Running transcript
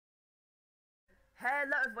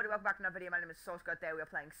Hello everybody, welcome back to another video. My name is SourceGuard. Today we are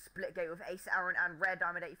playing Splitgate with AceAaran and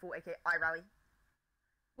IR4L1, aka iRally.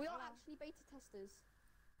 We are actually beta testers.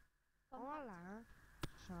 Hola.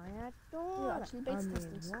 We are actually beta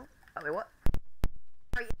testers. Oh wait, what?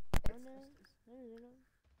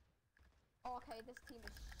 Oh, okay, this team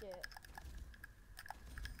is shit.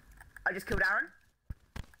 I just killed Aaron.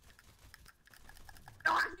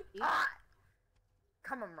 Ah! Ah!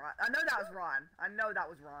 Come on, Ryan. I know that was Ryan. I know that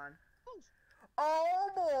was Ryan. Oh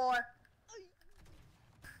boy!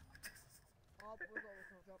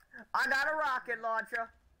 I got a rocket launcher.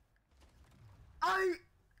 I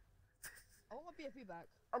want my BFB back.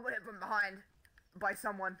 I'm gonna hit from behind by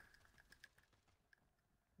someone.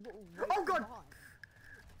 Oh god!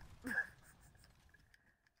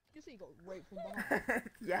 You say you got raped from behind?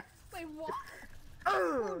 Yes. Wait, what?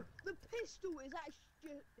 Oh! The pistol is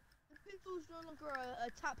actually. The pistol's no longer a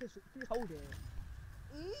tap pistol. Please hold it.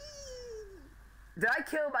 Did I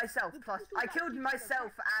kill myself? Plus, I killed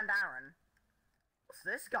myself and Aaron. What's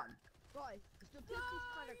this gun? Guys, the pistol's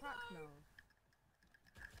kind of cracked now.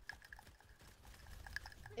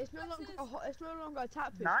 It's no longer it's no longer a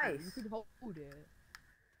tap pistol. Nice. You can hold it.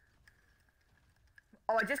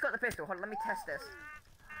 Oh, I just got the pistol. Hold on, let me test this.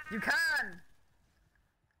 You can.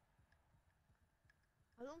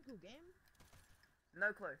 How long to game?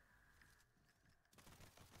 No clue.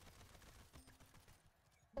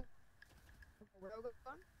 Where are we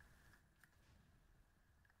going?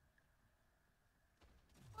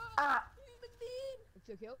 Ah! It's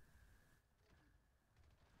a kill.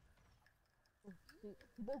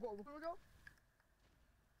 We'll go.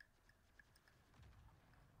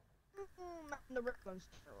 The rip gun's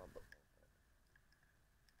terrible.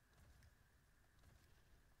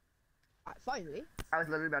 Alright, finally. I was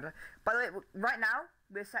a little better. By the way, right now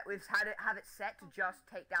we've have it set to just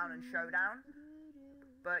takedown and showdown.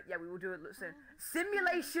 But yeah, we will do it soon.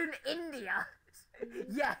 Simulation India.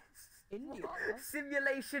 Yes. India.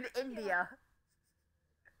 Simulation India.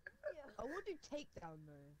 I want to takedown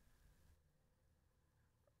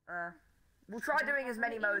though. We'll try doing as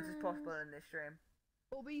many modes as possible in this stream.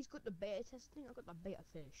 Bobby's got the beta testing. I got the beta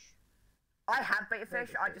fish. I have beta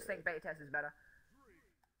fish. I just think beta test is better.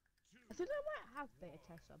 I think I might have beta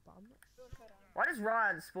tester, but I'm not sure. Why does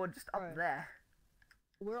Ryan spawn just up there?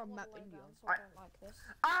 We're on map India. So I don't like this.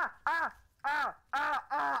 I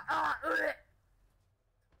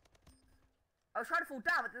was trying to fall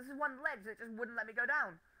down, but this is one ledge that just wouldn't let me go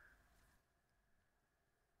down.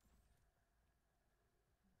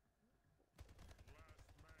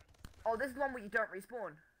 Oh, this is one where you don't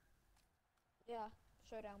respawn. Yeah,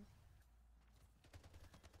 showdown.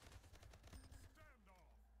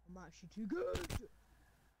 I'm actually too good.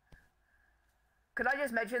 Could I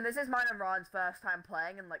just mention, this is mine and Ryan's first time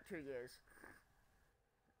playing in like 2 years.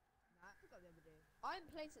 Nah, I think I've ever did. I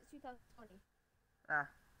haven't played since 2020. Ah.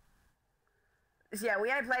 So yeah,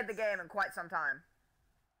 we ain't played the game in quite some time.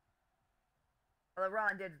 Although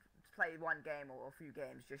Ryan did play one game or a few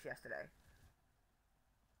games just yesterday.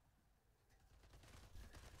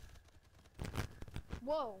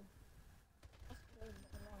 Whoa.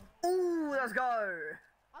 Ooh, let's go!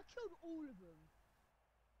 I killed all of them.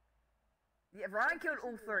 Yeah, Ryan killed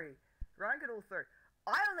all three. Ryan killed all three.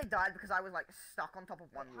 I only died because I was like stuck on top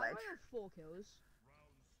of one ledge. How do I have 4 kills?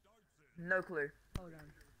 No clue. Hold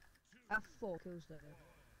on. I have 4 kills there.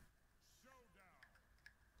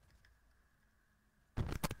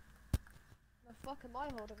 The fuck am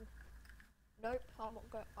I holding? Nope, I'm not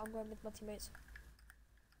going. I'm going with my teammates.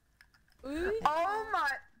 Ooh. Oh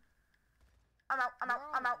my! I'm out.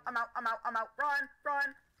 Run.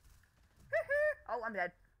 Oh, I'm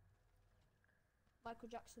dead. Michael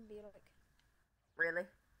Jackson be like. Really?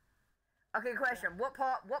 Okay, question. What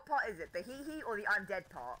part is it? The hee or the I'm dead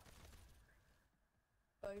part?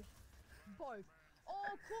 Both. Both. Oh,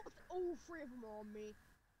 of course, all 3 of them are on me.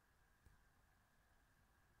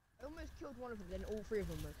 I almost killed one of them, then all 3 of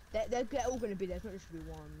them are. They're all going to be there, it's not just going to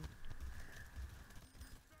be one.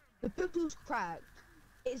 The pistol's cracked.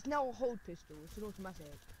 It's now a hold pistol, it's an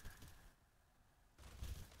automatic.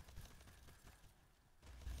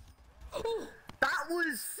 That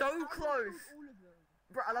was so close!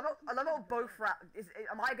 Bro, I love how both rounds.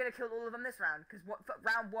 Am I gonna kill all of them this round? Because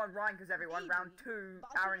round 1, Ryan kills everyone. Maybe. Round 2,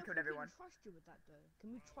 Aaron killed everyone. Can we trust you with that though?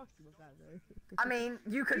 Can we trust you with that though? I mean,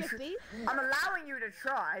 you could. BFB? I'm allowing you to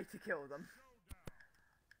try to kill them.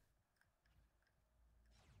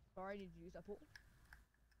 Sorry, I need to use that portal.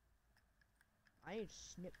 I need to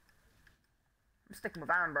snip. I'm sticking with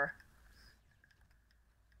Aaron, bro.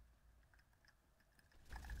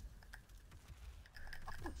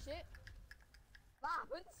 Oh shit. That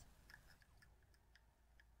happens.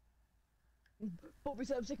 Bobby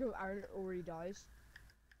said I'm sick of Aaron already dies.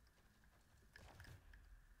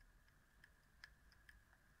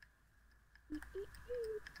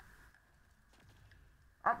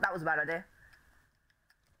 Oh, that was a bad idea.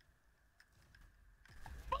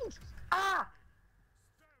 Bounce! Ah!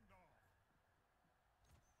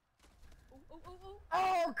 Oh.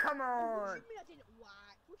 Oh, come What on! do you mean I didn't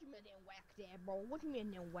whack? What do you mean I didn't whack there, bro? What do you mean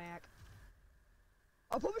I didn't whack?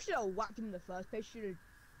 I probably should have whacked him in the first place.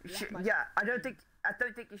 Yeah, I don't think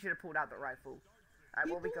you should have pulled out the rifle. Alright,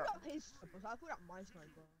 He what we pulled got? out his sniper, so I pulled out my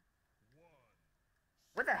sniper.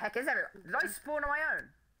 What the heck is everyone? Did I spawn on my own?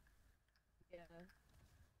 Yeah.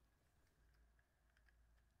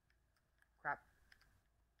 Crap.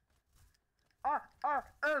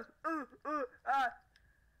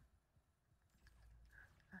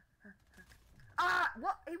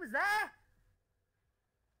 What? He was there?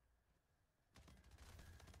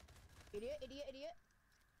 Idiot.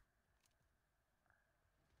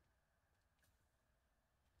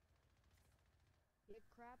 Get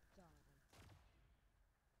crap done.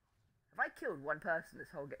 Have I killed one person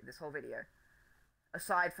this whole video?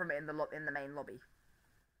 Aside from in the main lobby.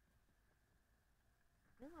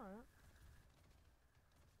 No.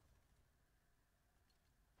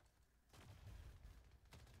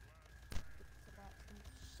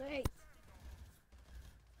 Sake.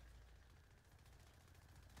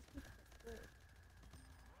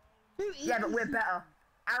 Yeah, but we're better.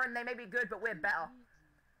 Aaron, they may be good, but we're better.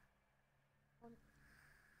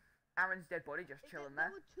 Aaron's dead body just chilling there.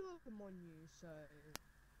 There were 2 of them on you, so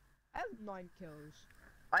I have 9 kills.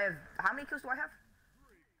 I have. How many kills do I have?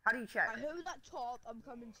 How do you check? Whoever's at top, I'm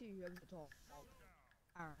coming to you. Whoever's at top.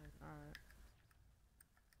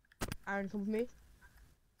 Aaron, come with me.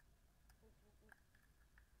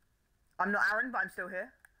 I'm not Aaron, but I'm still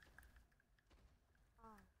here.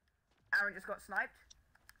 Aaron just got sniped.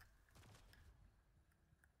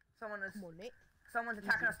 Come on, Nick. Someone's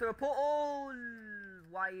attacking us through a portal.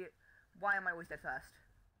 Why am I always dead first?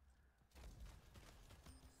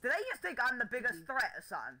 Do they just think I'm the biggest threat or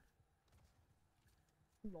something?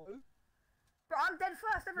 No. Bro, I'm dead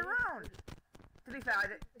first every round. To be fair, I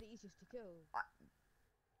did. The easiest to kill.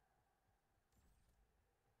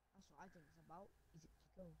 That's what I think it's about. Easy to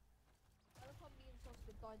kill. I love how me and Sauce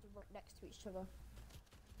died next to each other.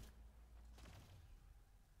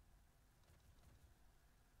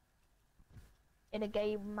 In a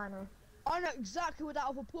game manner. I know exactly what that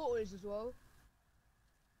other portal is as well.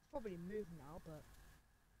 It's probably moved now, but.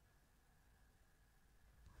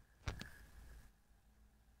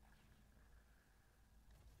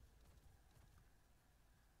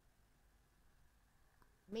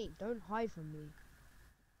 Mate, don't hide from me.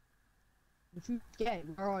 If you get,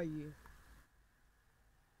 where are you?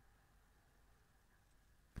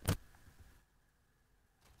 I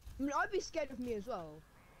mean, I'd be scared of me as well.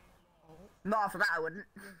 Oh, Not after that, I wouldn't.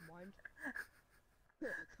 never mind.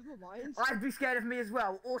 Never mind. I'd be scared of me as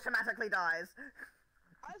well. Automatically dies.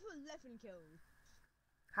 I have 11 kills.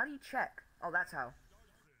 How do you check? Oh, that's how.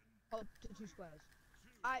 Oh, 2 squares.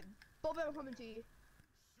 Alright, Bob, I'm coming to you.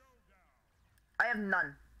 I have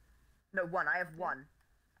none. No, one. I have one.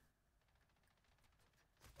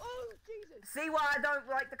 Oh, Jesus! See why I don't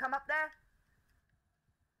like to come up there?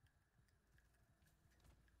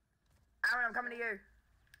 Aaron, I'm coming to you.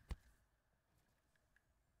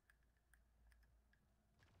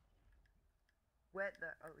 Where the...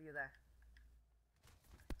 Oh, you're there.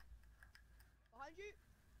 Behind you!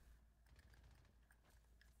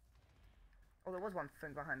 Oh, there was one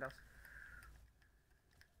thing behind us.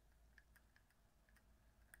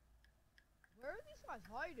 Where are these guys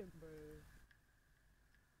hiding, bro?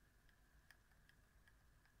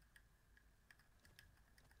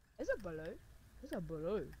 Is it below? Is it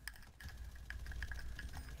below?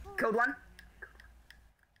 Killed one.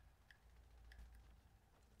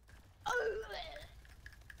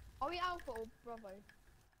 Are we Alpha or Bravo?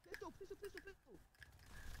 Pistol!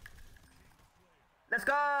 Let's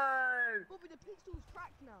go! Bobby, the pistol's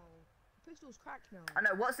cracked now. The pistol's cracked now. I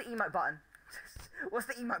know, what's the emote button? What's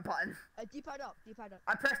the emote button? D-pad up.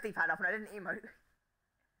 I pressed D-pad up and I didn't emote.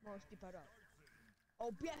 No, it's D-pad up.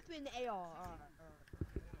 Oh, BF in the AR. Alright.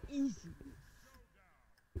 Easy.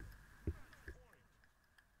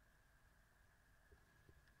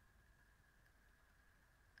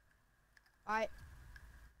 Alright.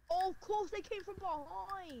 Oh, of course they came from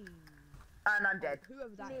behind. And I'm dead. Oh,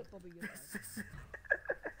 whoever that is, Bobby, you're dead.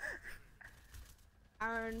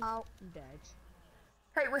 Aaron, Out. dead.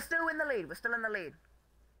 Hey, we're still in the lead. We're still in the lead.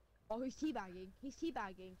 Oh, he's teabagging. You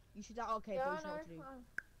should. Okay, Yeah, boys, I you know know. what to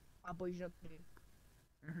do. Boys, you know what to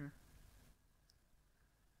do.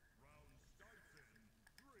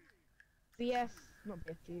 BF, not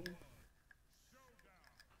BFG.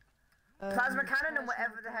 Plasma cannon and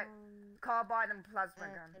whatever the heck. Carbine and plasma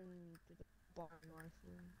gun. And the bomb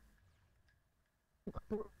rifle.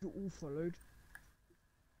 You all followed.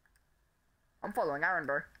 I'm following Aaron,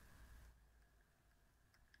 bro.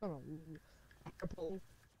 Oh, purple.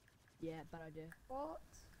 Yeah, bad idea. What?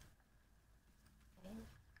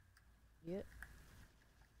 Yep.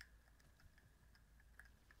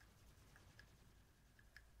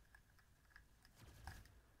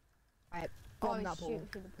 Alright, Oh, bomb he's that shooting ball.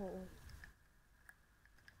 through the portal.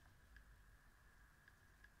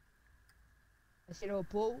 I see no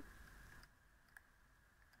ball.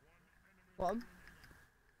 Bomb.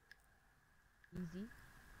 Easy.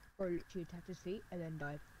 Or literally attacked his feet and then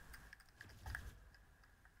died.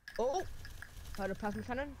 Oh! Heard a plasma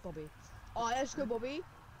cannon? Bobby. Oh, let's go, Bobby.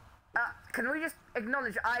 Can we just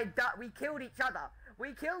acknowledge we killed each other?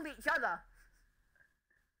 We killed each other!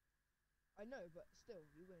 I know, but still,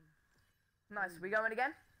 you win. Nice, we going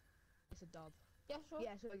again? It's a dub. Yeah, sure.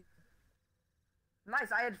 Yeah, so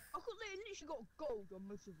Nice, I had... I thought they literally got gold on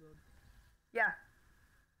most of them. Yeah.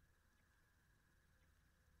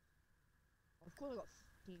 Of course I got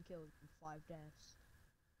 15 kills and 5 deaths.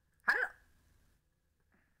 How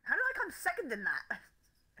did I come second in that?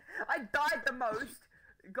 I died the most.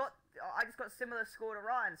 I just got similar score to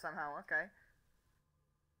Ryan somehow. Okay.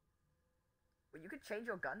 Well, you could change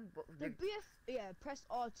your gun. But The BF, yeah, press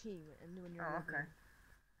RT and when you're oh, okay.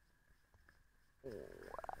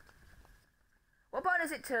 What button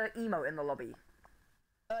is it to emote in the lobby?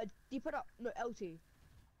 you put up no LT.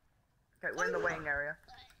 Okay, we're in the waiting area.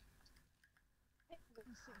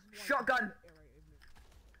 161 Shotgun. obliterated me.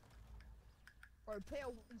 Bro, player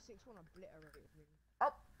 161 obliterated me.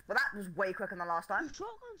 Oh, well that was way quicker than last time. The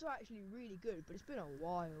shotguns are actually really good, but it's been a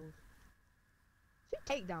while. Do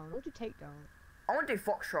takedown. What do takedown? I want to do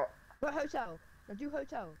Foxtrot. What hotel? Now do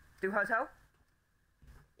hotel. Do hotel?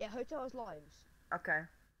 Yeah, hotel has lives. Okay.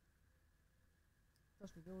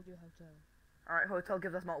 Trust me, we all do hotel. Alright, hotel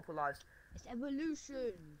gives us multiple lives. It's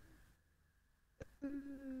evolution.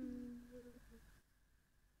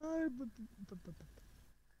 I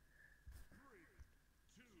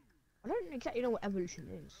don't exactly know what evolution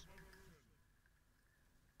is.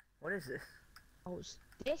 What is this? Oh, it's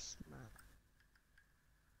this map.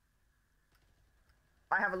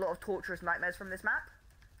 I have a lot of torturous nightmares from this map.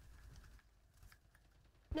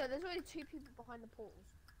 No, there's only 2 people behind the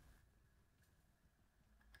portals.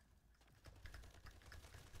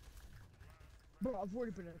 Bro, I've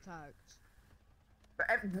already been attacked. But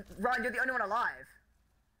Ryan, you're the only one alive.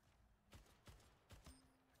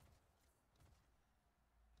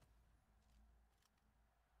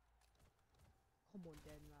 Come on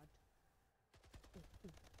then, lad. Ooh,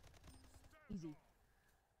 ooh. Easy.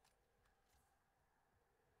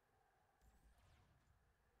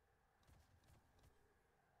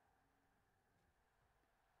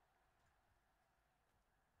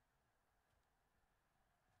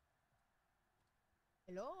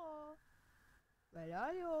 Hello? Where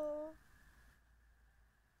are you?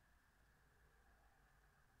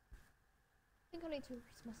 I think I need to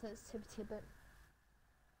increase my sensitivity a bit.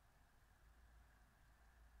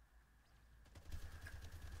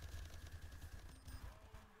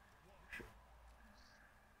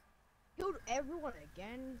 Killed everyone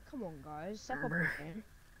again? Come on, guys. Step up again.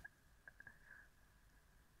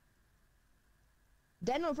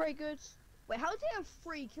 They're not very good. Wait, how do they have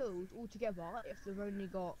 3 kills altogether if they've only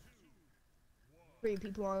got 3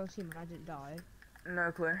 people on the team and I didn't die?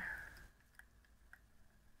 No clue.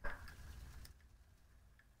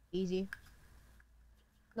 Easy.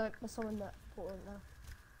 No, there's someone that portal now.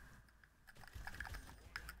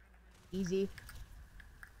 Easy.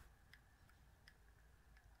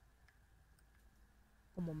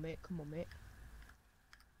 Come on, mate. Come on, mate.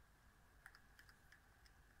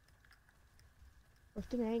 I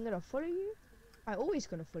think I ain't gonna follow you. I'm always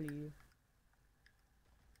gonna follow you.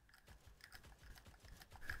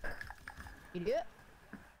 Idiot.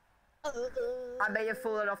 I may have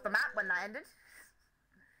fallen off the map when that ended.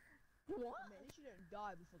 What? Man, at least you didn't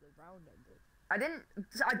die before the round ended. I didn't.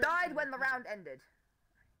 I died when the round ended.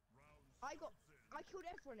 I killed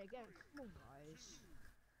everyone again. Come on, guys.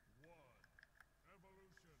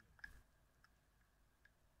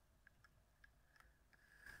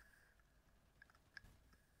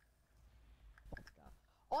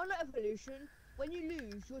 On evolution, when you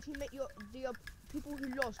lose, your teammate, the people who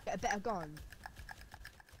lost get a better gun.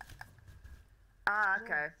 Ah,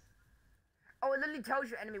 okay. Oh, it literally tells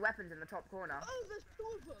you enemy weapons in the top corner. Oh, there's 2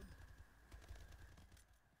 of them.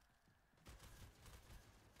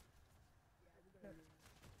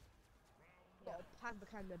 Got a plasma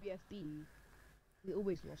cannon, the BFB. We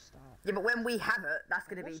always lost that. Yeah, but when we have it, that's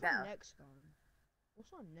gonna be better. What's our next gun?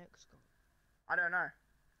 What's our next gun? I don't know.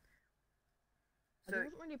 I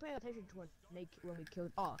wasn't really paying attention to when we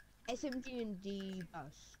killed. Oh, SMG and the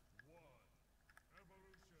bus.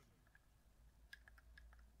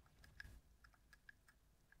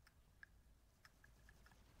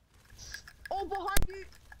 Oh, behind you!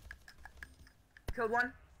 Killed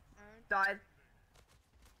one. Aaron. Died.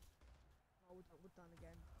 Oh, we're done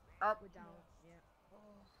again. Up. We're down. Yeah.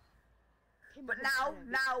 Oh. But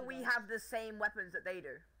now we have the same weapons that they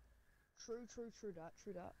do. True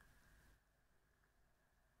that.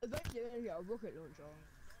 Eventually, they're gonna get a rocket launcher.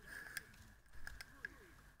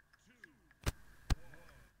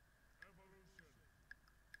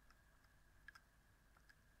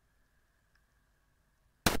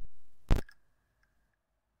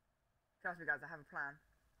 Trust me, guys, I have a plan.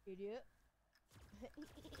 Idiot.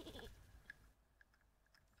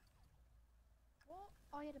 What?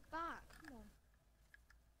 Oh, you had a back. Come on.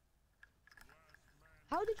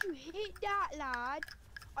 How did you hit that, lad?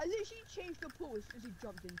 I literally changed the pool as soon as he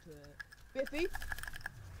jumped into it. BFB?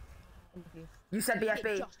 Okay. You said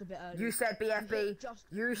BFB. Just a bit early. You said BFB.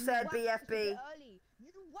 You said whacked us a bit BFB. early.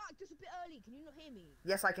 You whacked us a bit early. Can you not hear me?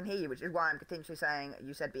 Yes, I can hear you, which is why I'm continuously saying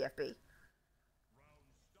you said BFB.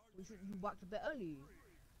 You whacked a bit early.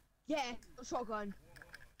 Yeah, a shotgun.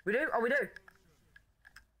 We do? Oh, we do.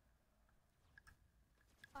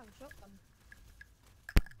 I have a shotgun.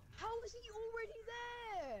 How is he already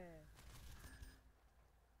there?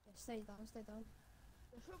 Yeah, stay down, stay down.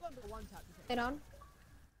 The shotgun got one tap. Stay down.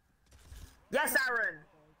 Yes, Aaron.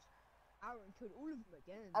 Aaron killed all of them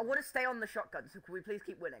again. I want to stay on the shotgun, so can we please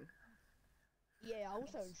keep winning? Yeah, I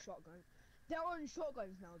also own shotgun. They're on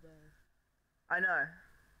shotguns now, though. I know.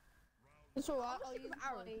 It's alright. I'll use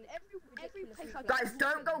Aaron. Every place I Guys,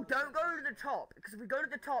 don't go to the top, because if we go to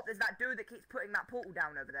the top, there's that dude that keeps putting that portal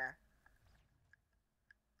down over there.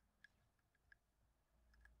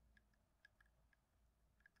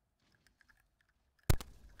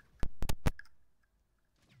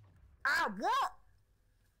 Ah, what?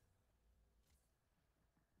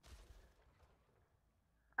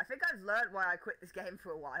 I think I've learned why I quit this game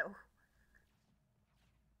for a while.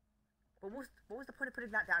 But what was the point of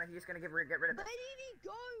putting that down if you're just gonna get rid of it? Where did he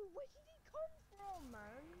go? Where did he come from,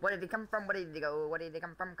 man? Where did he come from? Where did he go? Where did he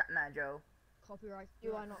come from? Cotton Eye Joe. Copyright.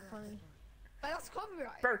 You are not funny. But that's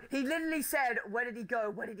copyright. Bro, he literally said, where did he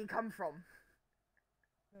go? Where did he come from?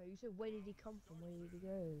 No, you said where did he come from? Where did he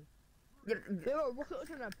go? Yeah, There were a rocket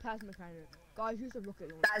launcher and a plasma cannon. Guys, use a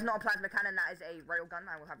rocket launcher. that is not a plasma cannon, that is a railgun,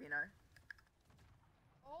 I will have you know.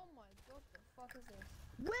 Oh my god, the fuck is this?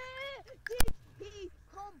 Where did he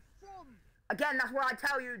come from? Again, that's why I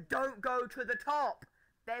tell you, don't go to the top.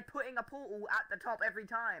 They're putting a portal at the top every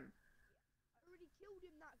time. I already killed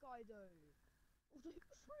him, that guy, though. Also, who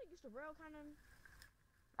was trying to use the rail cannon?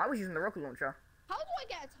 I was using the rocket launcher How do I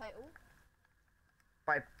get a title?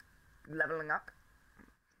 by leveling up.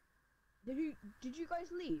 Did you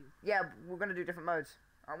guys leave? Yeah, we're gonna do different modes,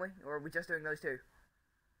 aren't we? Or are we just doing those two?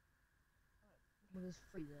 Well, there's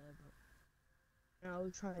 3 there, but... No, I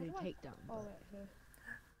was trying to do takedown, Oh, but... right here.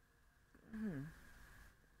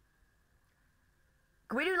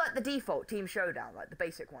 Can we do like the default team showdown, like the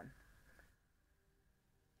basic one?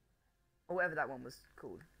 Or whatever that one was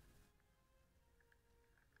called.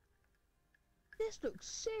 This looks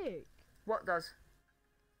sick! What does?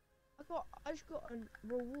 I just got a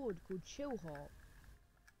reward called Chill Hop.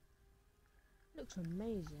 Looks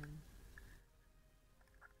amazing.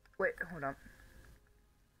 Wait, hold on.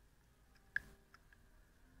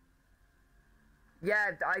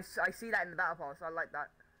 Yeah, I see that in the battle pass. I like that.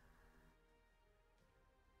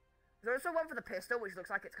 There's also one for the pistol, which looks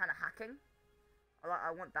like it's kind of hacking.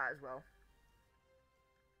 I want that as well.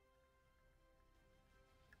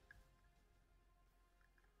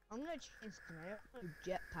 I'm gonna change skin. I don't want a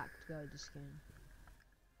jetpack to go with the skin.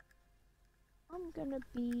 I'm gonna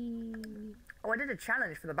be... Oh, I did a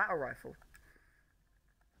challenge for the battle rifle.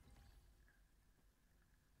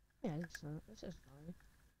 Yeah, it's just fine.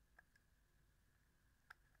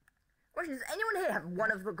 Question, does anyone here have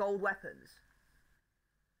one of the gold weapons?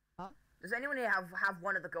 Huh? Does anyone here have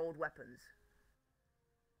one of the gold weapons?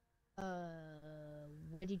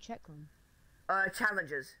 Where did you check them?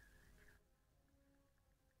 Challenges.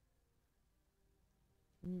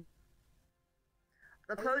 The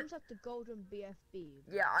I close. always have the golden BFB.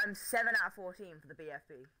 Yeah, I'm 7 out of 14 for the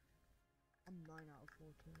BFB. I'm 9 out of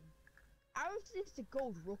 14. How is this the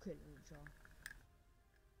gold rocket launcher?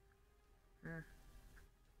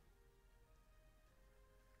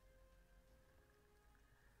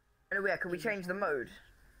 Anyway, can we change the mode?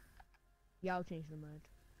 Yeah, I'll change the mode.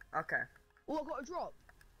 Okay. Oh, I got a drop.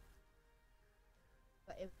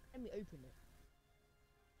 But let me open it.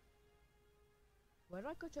 Where did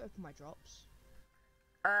I go to open my drops?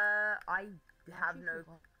 I have Actually no,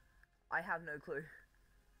 forgot. I have no clue.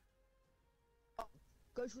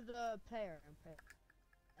 Go to the player and play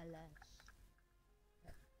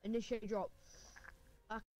LS. Initiate drop.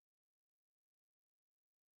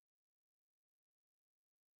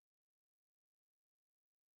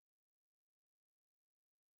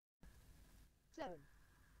 Seven.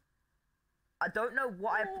 I don't know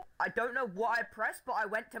what I don't know what I pressed, but I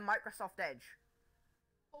went to Microsoft Edge.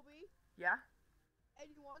 Bobby, Yeah.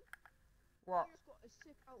 anyone? What? You just got a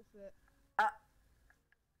sick outfit.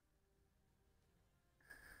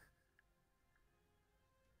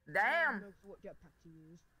 Damn. I don't know what jetpack to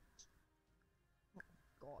use. Oh,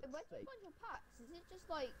 God. Where do you find your packs? Is it just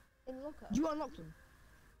like in the locker? You unlock them.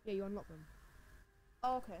 Yeah, you unlock them.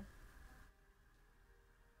 Oh, okay.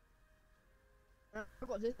 I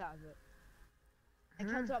got this out of it. I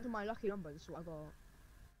cancelled out to my lucky number. That's what I got.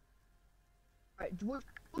 Alright,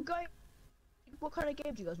 what kind of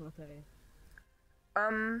game do you guys want to play? I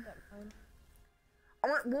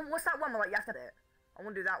want. What's that one where like you have to hit it? I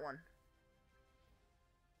want to do that one.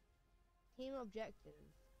 Team objective.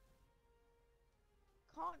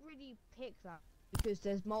 Can't really pick that because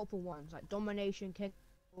there's multiple ones like domination,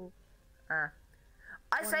 control.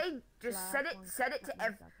 I say just set it to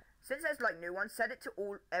since there's like new ones, set it to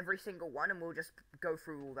every single one, and we'll just go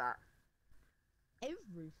through all that.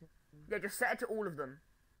 Everything. Yeah, just set it to all of them.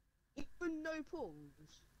 Even no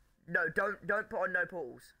pools. No, don't put on no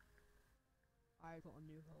pools. I got on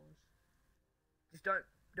new pools. Just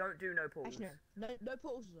don't do no pools. Actually, no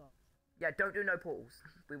pools is off. Yeah, don't do no pools.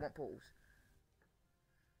 We want pools.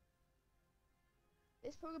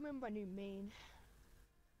 It's programming my new main.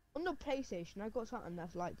 On the PlayStation, I got something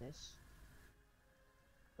that's like this.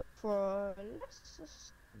 But for let's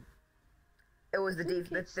just. It was the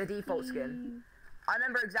default skin. I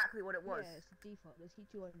remember exactly what it was. Yeah, it's the default. There's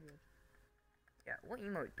T200. Yeah, what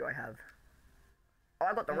emote do I have? Oh,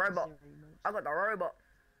 I got the robot. I got the robot.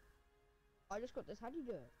 I just got this. How do you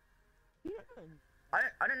do it? You don't know.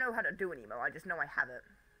 I don't know how to do an emote. I just know I have it.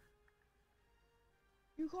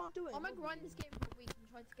 You can't do it. I'm gonna grind this game for a week and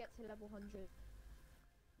try to get to level 100.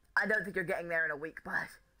 I don't think you're getting there in a week, but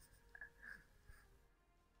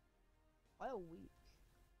Why a week?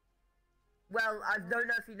 well, I don't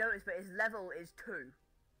know if you noticed, but his level is 2.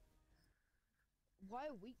 Why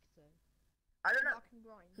a week though? I don't know. I can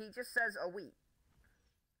grind. He just says a week.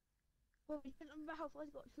 Well, you didn't remember how far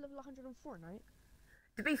he got to level 104, right?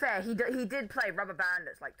 To be fair, he did play Rubber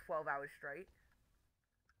Bandits like 12 hours straight.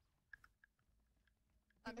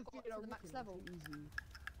 I got to the max level. Easy.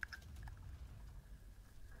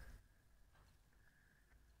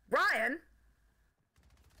 Ryan,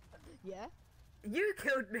 Yeah? you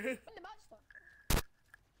killed me. When the match starts.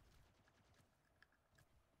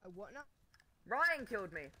 What now? Ryan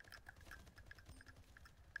killed me.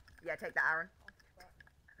 Yeah, take that, Aaron.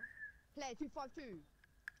 Player 252.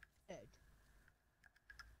 Dead.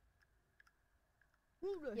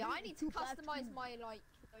 Ruler, Yeah, who I need is to 252? customize my like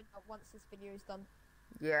loadout once this video is done.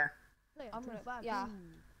 Yeah. Player I'm gonna- 252. yeah.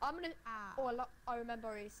 I'm gonna. Ah. Oh, I remember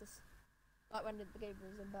Oasis. Like when the game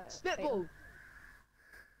was in beta. Spitball.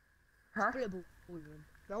 Huh? Spitball. Even.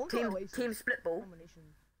 No, Team split ball. Domination.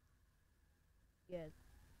 Yeah.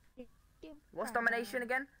 What's domination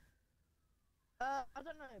again? I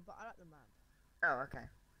don't know, but I like the map. Oh, okay.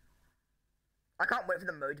 I can't wait for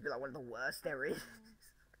the mode to be like one of the worst there is.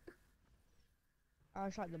 I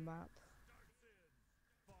just like the map.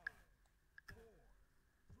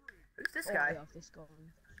 Who's this Oh, guy? yeah, this guy.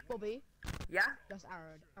 Bobby. Yeah? That's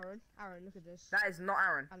Aaron. Aaron, look at this. That is not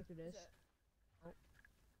Aaron. Look at this. Is it? Oh.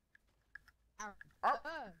 Aaron. Oh,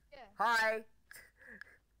 Yeah. hi.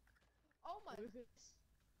 Oh my. Look at this.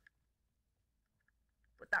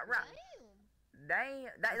 With that rap. Damn.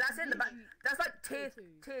 That's in the back. That's like tier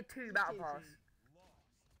Tier 2 battle Tier pass.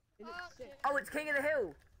 2. It looks Okay. sick. Oh, it's King of the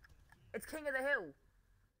Hill. It's King of the Hill.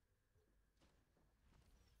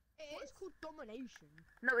 What is called domination?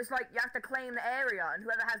 No, it's like you have to claim the area, and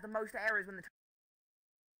whoever has the most areas win the.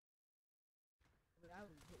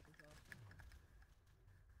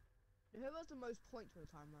 Who has the most points when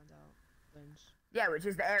the time runs out wins. Yeah, which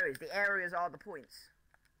is the areas. The areas are the points.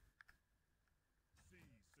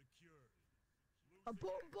 A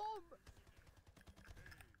bomb!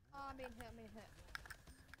 Oh, I'm being hit.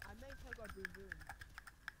 I may take our boom boom.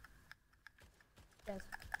 Yes.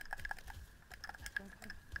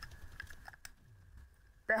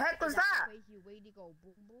 The heck was that? Way to go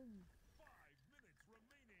boom boom.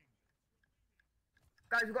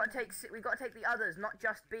 Guys, we got to take the others, not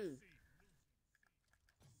just B.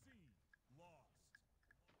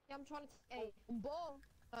 Yeah, I'm trying to take A. Ball.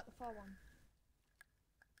 The far one.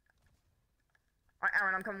 Alright,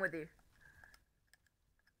 Aaron, I'm coming with you.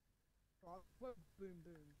 Boom,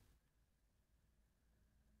 boom.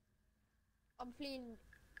 I'm fleeing.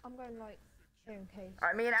 I'm going like A in case.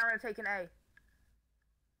 Alright, me and Aaron are taking A.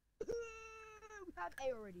 We have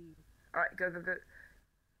A already. Alright, go.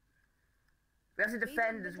 We have to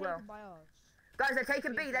defend as well. Guys, they're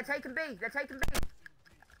taking B. They're taking B.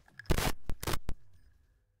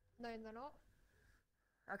 No, they're not.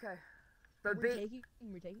 Okay. So We're B. taking.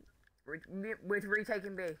 We're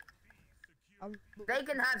retaking B. They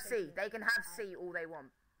can have C. They can have C all they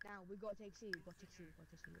want. Now we gotta take C.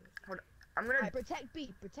 Hold on. I'm gonna. Right, protect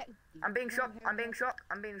B. I'm being shot. I'm being shot.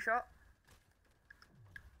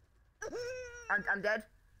 I'm dead.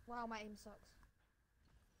 Wow, my aim sucks.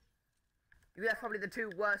 You are probably the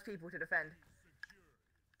two worst people to defend.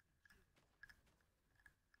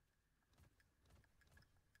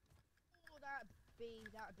 Oh, that B.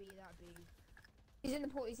 He's in the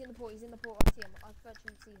port. I see him. I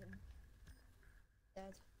virtually see him.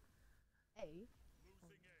 Dead. A.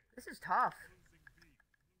 This is tough.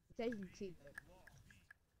 Taking C though.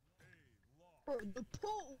 Bro, the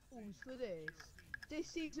portals for this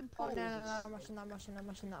season Oh portals. no, I'm rushing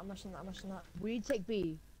that. We need to take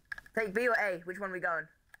B. Take B or A. Which one are we going?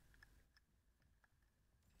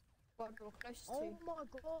 What we're closest to? Oh my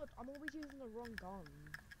god, I'm always using the wrong gun.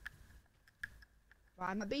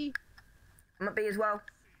 Right, I'm at B. I'm at B as well.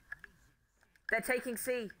 They're taking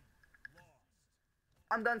C.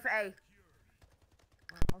 I'm going for A. Right,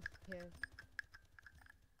 I'll here.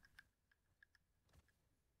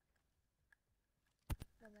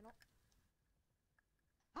 No, they're not.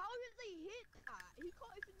 How did they hit that? He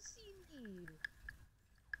can't even see me.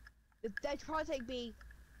 If they try to take B.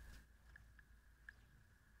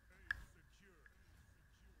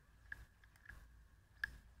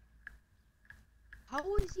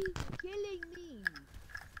 How is he killing me?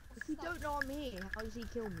 If you don't know I'm here, how does he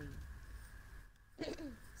kill me?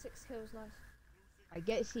 6 kills, nice. I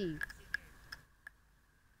get C.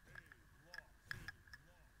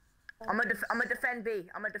 I'm gonna defend B.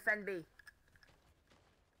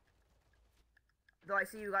 Though I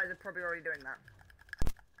see you guys are probably already doing that.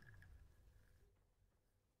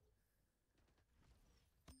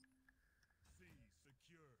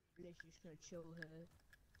 Literally just gonna chill here.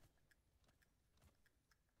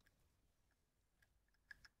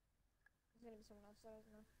 There's gonna be someone else there,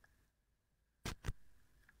 isn't there?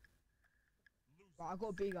 Right, I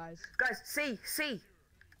got B, guys. Guys, C.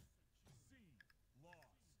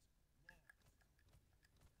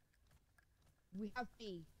 We have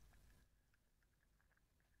B.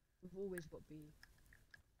 We've always got B.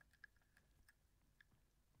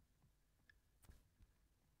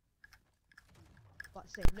 But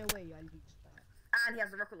say, no way I lose that. And he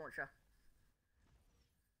has the rocket launcher.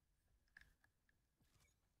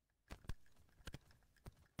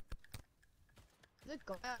 The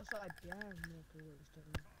guy outside, yeah, I'm not sure what he's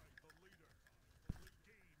doing.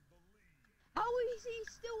 How is he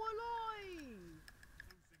still alive?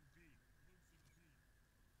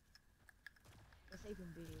 Let's take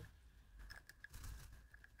him B.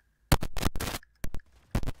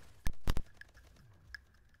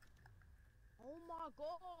 Oh my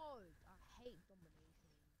god! I hate domination.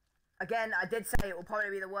 Again, I did say it will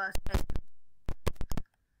probably be the worst.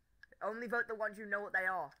 Only vote the ones you know what they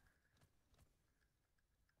are.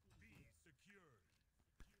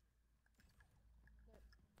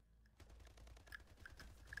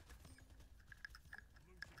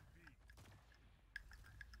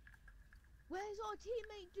 Where's our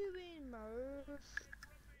teammate doing, bro?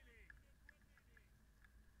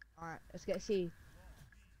 Alright, let's get C.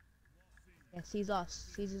 Yeah, C's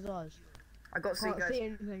us. C's is us. I got C, Can't guys. see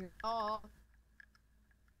anything. Oh.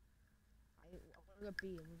 I wanna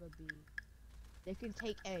go B. They can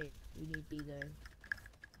take A. We need B though.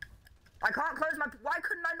 I can't close my. Why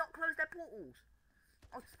couldn't I not close their portals?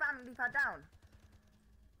 I was spamming D-pad down.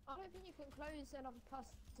 I don't think you can close another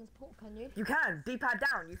person's port, can you? You can. D-pad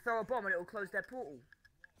down. You throw a bomb and it will close their portal.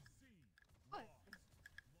 Oh.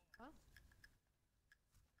 Huh?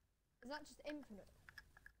 Is that just infinite?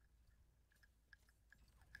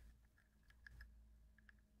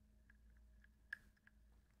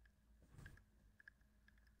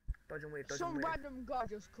 Dodging weird. Some random guy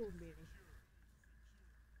just called me.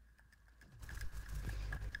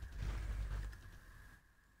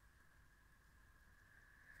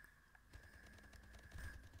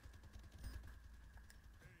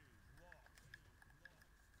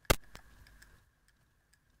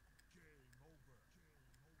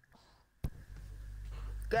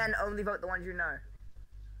 Again, only vote the ones you know.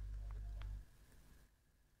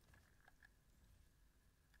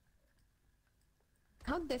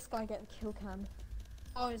 How'd this guy get the kill cam?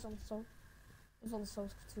 Oh, he's on soul. He's on soul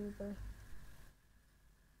too, bro.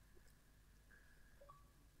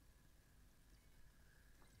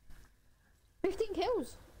 $15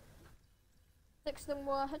 kills. 6 of them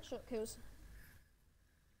were headshot kills.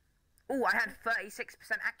 Oh, I had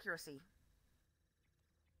 36% accuracy.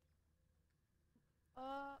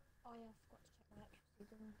 Oh yeah, I forgot to check my accuracy,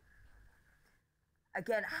 didn't I?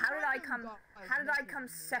 Again, how did I come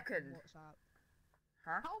second? Huh?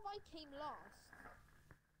 How have I came last?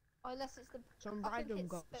 Oh, unless it's the Some I think random it's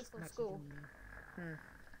got based on school.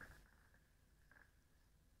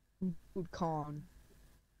 Good con.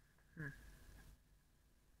 Hmm.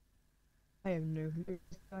 I have no who this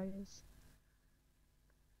guy is.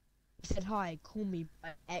 He said hi, call me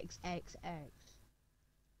by XXX.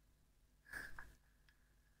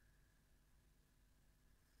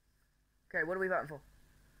 Okay, what are we voting for?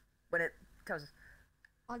 When it tells us.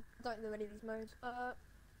 I don't know any of these modes.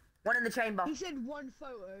 One in the chamber. He said one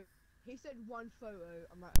photo. He said one photo.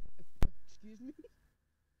 I'm like, excuse me?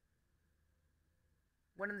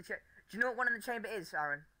 One in the chamber. Do you know what one in the chamber is,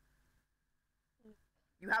 Aaron?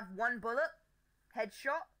 You have one bullet,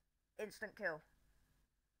 headshot, instant kill.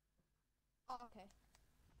 Oh, okay.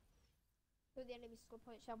 So the enemy score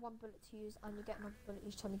points, you have 1 bullet to use, and you get another bullet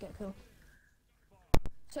each time you get a kill.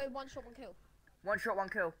 So 1 shot, 1 kill. 1 shot, 1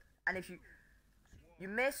 kill. And if you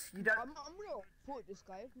miss, you don't. I'm gonna report this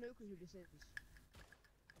guy. I have no clue who this is.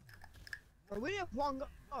 Bro, we have one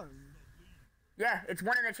gun. Yeah, it's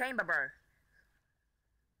one in the chamber, bro.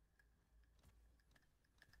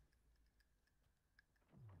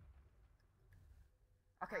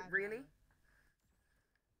 Okay, really?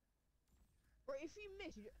 Bro, if you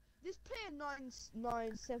miss, this player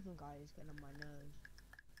 997 guy is getting on my nerves.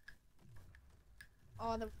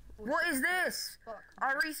 Oh, What is this? Fuck.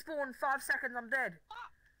 I respawn 5 seconds, I'm dead.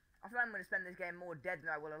 I think I'm gonna spend this game more dead than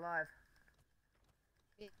I will alive.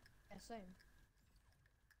 Yeah, same.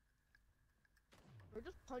 Bro,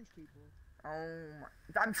 just punch people. Oh my.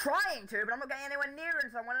 I'm trying to, but I'm not getting anywhere near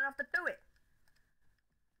someone enough to do it.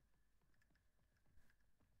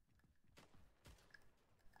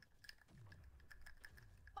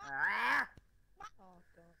 Ah! Oh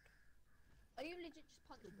god. Are you legit just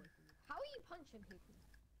punching people? How are you punching people?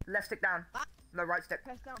 Left stick down. No, right stick.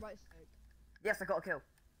 Press down right stick. Yes, I got a kill.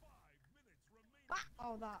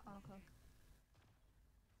 Oh, that. Okay.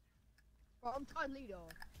 Bro, I'm trying leader.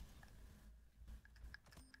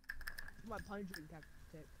 My punching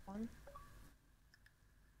tactic. One.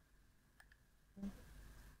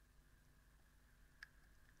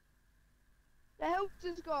 The hell's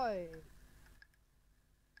this guy?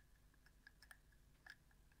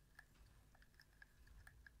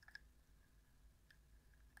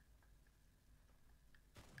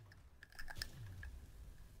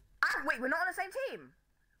 Ah, wait, we're not on the same team.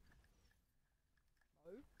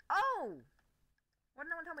 No. Oh! Why did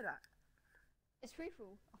no one tell me that? It's free for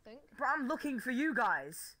all, I think. Bro, I'm looking for you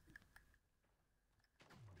guys.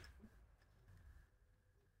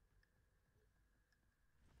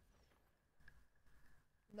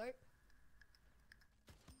 Nope.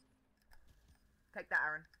 Take that,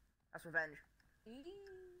 Aaron. That's revenge.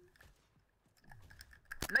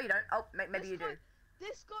 No, you don't. Oh, maybe you do.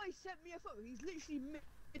 This guy sent me a photo. He's literally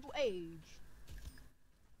middle age.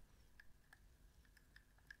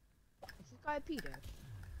 Is this guy a pedo?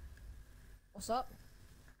 What's up?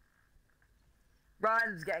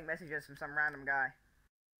 Ryan's getting messages from some random guy.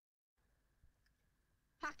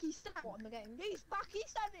 Pakistan. What in the game? He's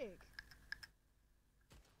Pakistani.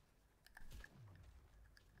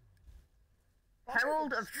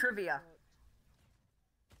 Herald of Trivia.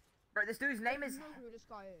 Bro, this dude's name is. I don't know who this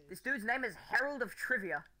guy is. This dude's name is Herald of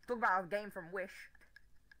Trivia. Talk about a game from Wish.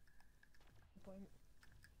 Point.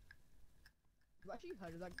 I've actually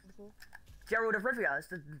heard of that before. Gerald of Rivia. It's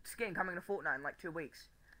the skin coming to Fortnite in like 2 weeks.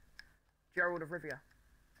 Gerald of Rivia.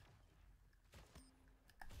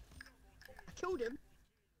 I killed him.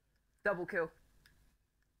 Double kill.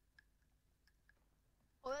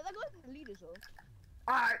 Oh, that guy's the leader, so.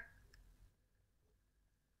 Alright.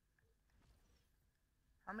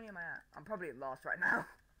 How many am I at? I'm probably at last right now.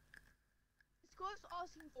 This guy's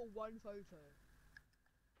asking for one photo.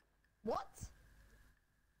 What?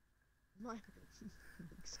 My.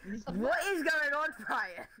 Excuse me. What is going on,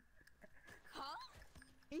 Brian? Huh?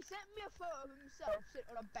 He sent me a photo of himself sitting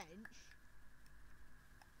on a bench.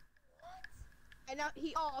 What? And now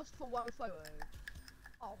he asked for one photo.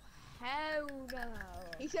 Oh, hell no.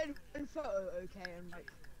 He said one photo, okay, and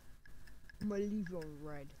like, I'm gonna leave you on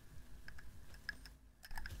red.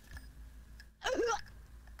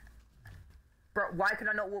 Why can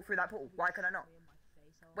I not walk through that portal? Why can I not?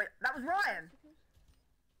 Wait, that was Ryan!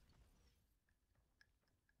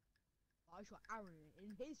 I shot Aaron in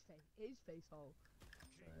his face hole.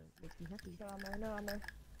 Makes me happy. No ammo.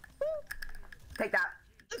 Take that.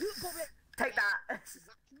 Take that.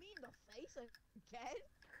 Smack me in the face again.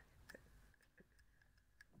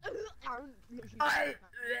 Aaron literally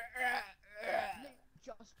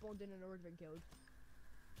just spawned in and already been killed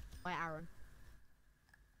by Aaron.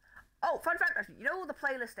 Oh, fun fact actually, you know all the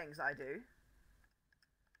playlist things I do?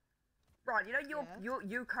 Ryan, you know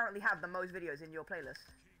you currently have the most videos in your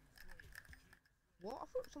playlist. What? I thought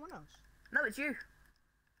it was someone else. No, it's you.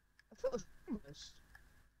 I thought it was Thomas.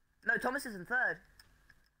 No, Thomas is in third.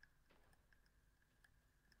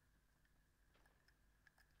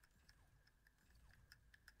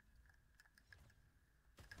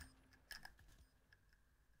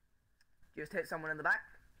 Just hit someone in the back.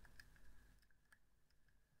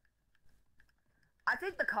 I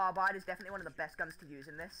think the carbide is definitely one of the best guns to use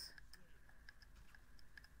in this.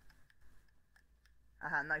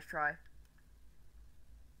 Aha, nice try.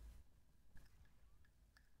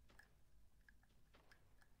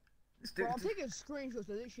 Bro, I'm taking screenshots of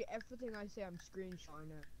literally everything I say. I'm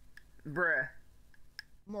screenshotting it. Bruh.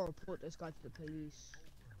 I'm gonna report this guy to the police.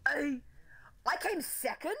 I came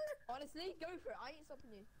second? Honestly, go for it. I ain't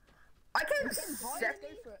stopping you. I came Go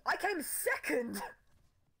second? for it. I came second!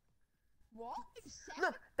 What?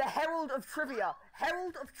 Look, the Herald of Trivia.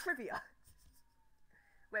 Herald of Trivia.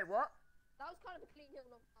 Wait, what? That was kind of a clean hill,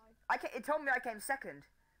 not high. It told me I came second.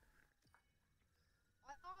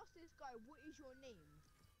 I asked this guy, what is your name?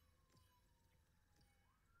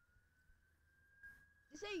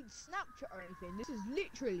 This ain't Snapchat or anything. This is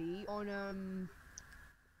literally on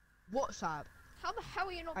WhatsApp. How the hell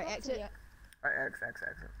are you not I blocked exit. me yet? Alright,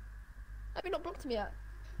 exit. Have you not blocked me yet?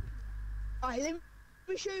 Alright, let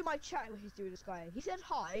me show you my chat what he's doing this guy. He said,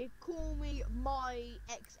 hi, call me my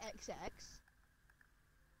XXX.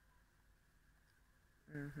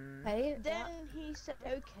 Hey, Then he said,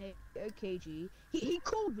 okay, G. He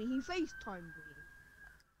called me, he FaceTimed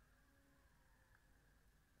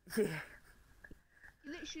me. Yeah. He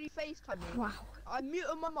literally FaceTimed me. Wow. I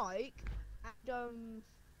muted my mic and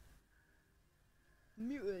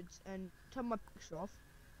muted and turned my picture off.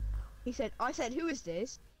 I said, who is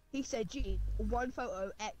this? He said, G, one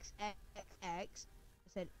photo XXX.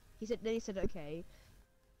 Then he said, okay.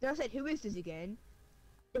 Then I said, who is this again?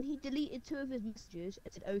 Then he deleted 2 of his messages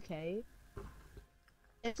and said, okay.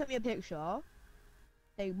 And sent me a picture.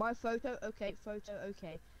 Saying, my photo, okay,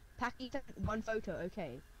 Packy sent 1 photo,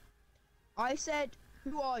 okay. I said,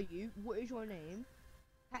 who are you? What is your name?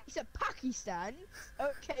 He said, Pakistan.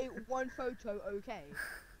 Okay, 1 photo, okay.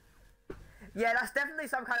 Yeah, that's definitely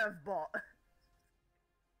some kind of bot.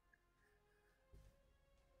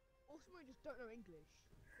 Or someone just don't know English.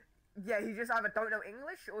 Yeah, he just either don't know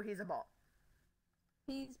English or he's a bot.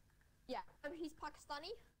 He's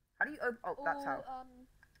Pakistani. How do you open? Oh, that's how.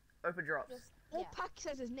 Open drops. Or Packy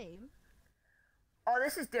says his name. Oh,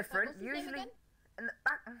 this is different. What's his name Usually, again? in the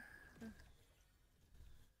back.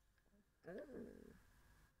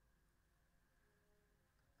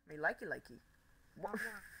 Me likey. What?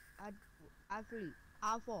 A3,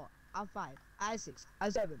 A4, A5, A6,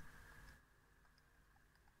 A7.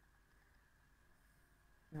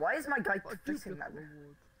 Why is my guy What a fixing that? duplicate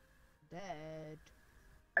reward. Dead.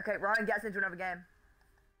 Okay, Ryan gets into another game.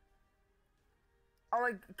 Oh,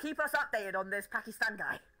 and keep us updated on this Pakistan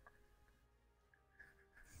guy.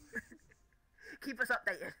 Keep us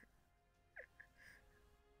updated.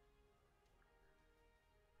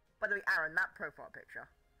 By the way, Aaron, that profile picture.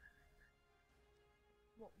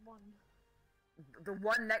 What one? The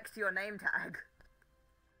one next to your name tag.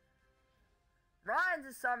 Ryan's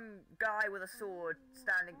is some guy with a sword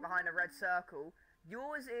standing behind a red circle.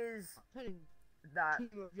 Yours is Turning that. team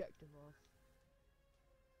objective off.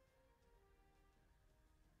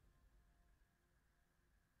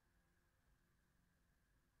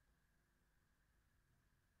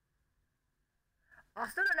 I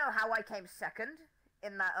still don't know how I came second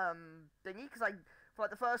in that thingy, because for like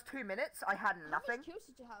the first 2 minutes I had How nothing. much kills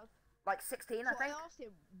did you have? Like 16, I So think. I asked him,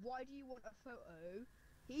 why do you want a photo?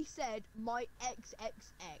 He said, my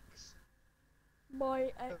XXX.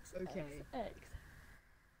 My okay. X.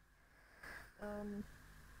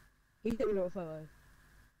 He said, we want a photo.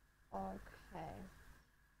 Okay.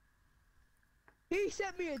 He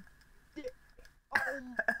sent me a dick. Oh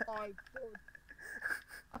my god.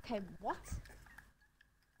 Okay, what?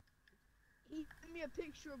 He sent me a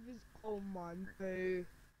picture of his. Oh my boo.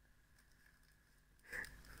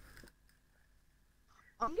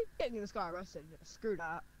 I'm getting this guy arrested. Screw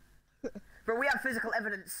that. But we have physical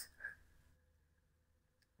evidence.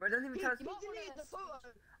 But it doesn't even tell us. He deleted the photo.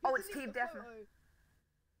 Oh, it's team deathmatch.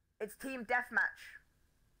 It's team deathmatch.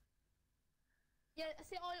 Yeah,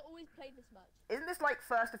 see, I always play this match. Isn't this like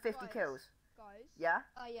first to 50 kills? Guys. Yeah?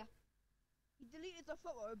 Yeah. He deleted the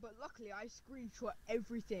photo, but luckily I screenshot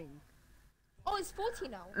everything. Oh, it's 40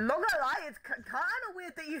 now. Not gonna lie, it's kind of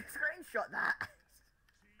weird that you screenshot that.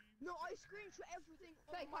 No, I screenshot everything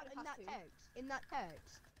Wait, in that text. In that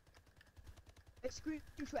text. I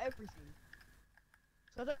screenshot everything.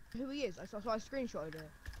 So I don't know who he is, so I screenshotted it.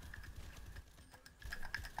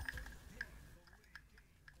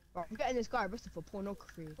 Right, I'm getting this guy arrested for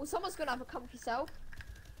pornography. Well, someone's gonna have a comfy cell.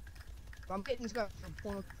 I'm getting this guy for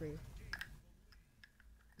pornography.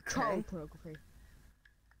 Child pornography.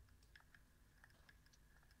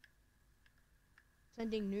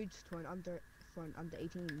 Sending nudes to an under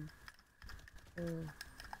 18.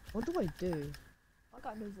 What do I do? I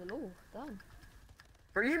gotta move the law. Done.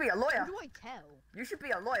 Bro, you should be a lawyer. Who do I tell? You should be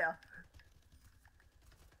a lawyer.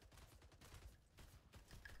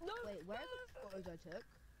 No. Wait, where are the photos I took?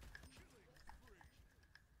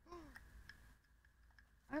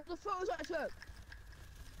 I have the photos I took.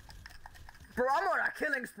 Bro, I'm on a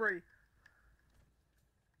killing spree.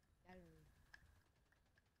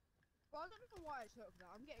 Well, I don't know why I took that.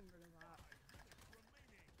 I'm getting rid of that.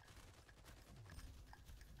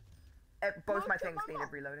 Both my Look at things my needed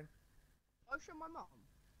mum. reloading. I'll show my mom.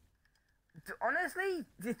 Honestly,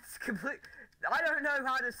 it's complete. I don't know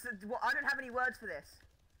how to. I don't have any words for this.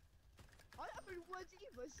 I haven't words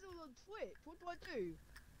either. It's still on Twitch. What do I do?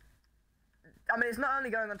 I mean, it's not only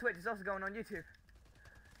going on Twitch; it's also going on YouTube.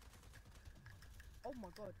 Oh my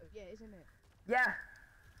god. Yeah, isn't it? Yeah,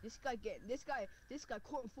 This guy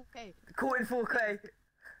caught in 4K. caught in 4K.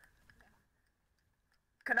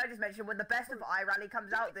 Can I just mention when the best of iRally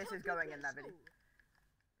comes out, this is going in that video.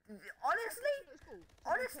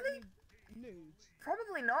 Honestly, Nudes.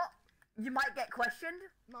 probably not. You might get questioned.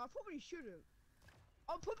 No, I probably shouldn't.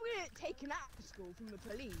 I'll probably get taken out of school from the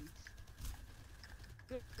police.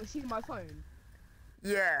 They'll see my phone.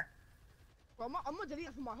 Yeah. Well, I'm gonna delete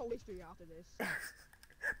it from my whole history after this.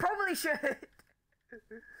 Probably should.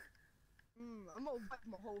 I'm gonna wipe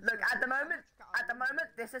my whole. Look, at the moment, phone.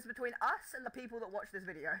 this is between us and the people that watch this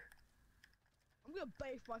video. I'm gonna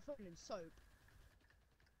bathe my phone in soap.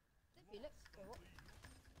 Felix, what?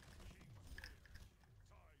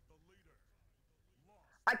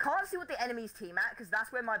 I can't see what the enemy's team at because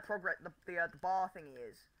that's where my progress, the bar thingy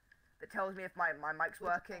is, that tells me if my mic's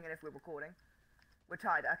working and if we're recording. We're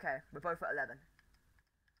tied. Okay, we're both at 11.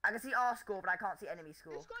 I can see our score, but I can't see enemy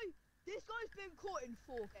score. This guy's been caught in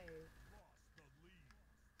 4K.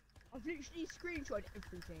 I've literally screenshotted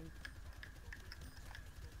everything.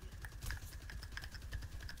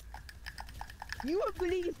 You won't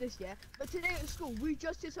believe this, yeah? But today at school, we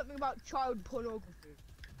just did something about child pornography.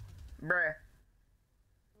 Bruh.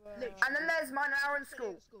 Literally. And then there's mine and Aaron's Today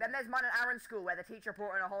school. at school. Then there's mine and Aaron's school where the teacher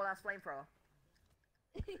brought in a whole ass flamethrower.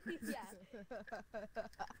 Yeah.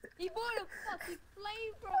 He bought a fucking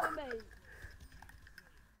flamethrower, mate.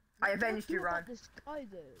 I avenged you, What about Ryan. this guy,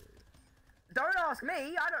 though? Don't ask me.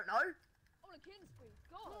 I don't know. On a killing spree.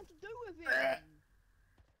 What God. to do with Eh. it?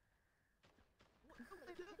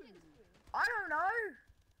 Killing spree. I don't know.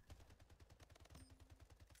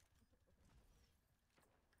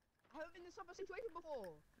 I haven't been in this type of situation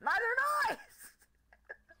before. Neither am I.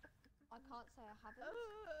 I can't say I haven't.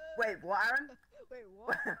 Wait, what, Aaron? Wait,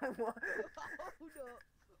 what? What? Hold up.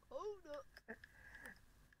 Hold up.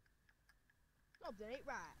 Stop, that ain't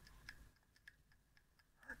right.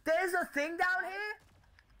 There's a thing down here?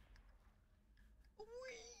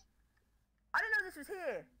 I didn't know this was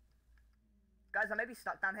here. Guys, I may be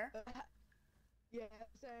stuck down here. Yeah,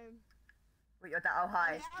 same. Wait, you're down. Oh,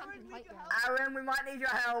 hi. Hey, Aaron, camping need right your now. help. Aaron, we might need your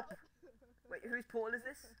help. Wait, whose portal is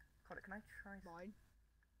this? God, can I try? Mine.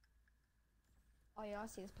 Oh yeah, I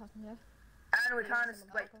see this person here. Aaron, we're Yeah, trying to.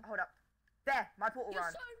 someone Wait, help her. hold up. There, my portal You're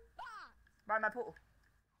run. so bad. Run my portal.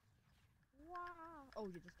 Wow. Oh,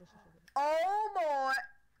 you just Oh, boy.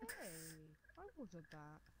 Hey, I wasn't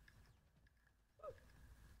that.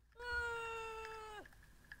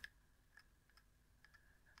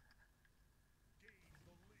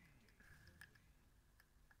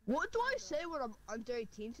 What do I say when I'm under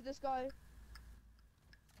 18 to this guy?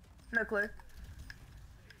 No clue.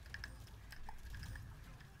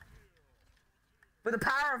 With the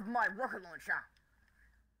power of my rocket launcher.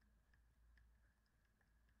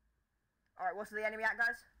 Alright, what's the enemy at,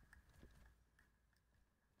 guys?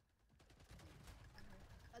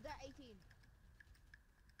 They're 18.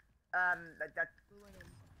 We're winning.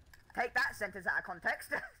 Take that sentence out of context.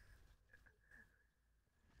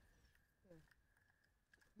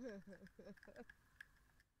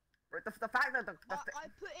 But the fact that I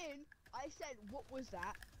put in. I said, what was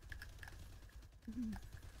that?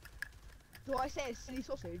 So I said silly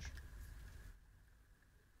sausage.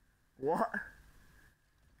 What?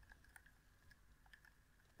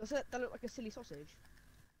 I said that looked like a silly sausage.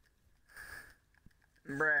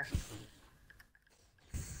 Bruh.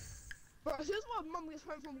 Bro, as soon as my mum gets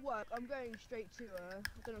home from work, I'm going straight to I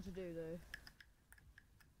don't know what to do though.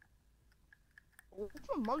 What's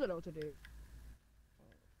my mum don't know what to do?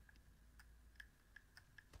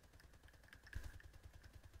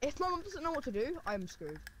 If my mum doesn't know what to do, I'm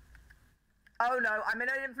screwed. Oh no, I'm in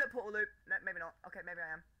an infinite portal loop. No, maybe not. Okay, maybe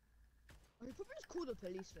I am. I could probably just call the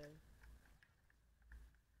police though.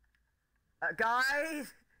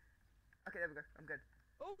 Guys! Okay, there we go. I'm good.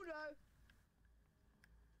 Oh no!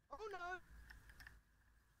 Oh no!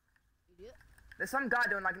 Idiot. There's some guy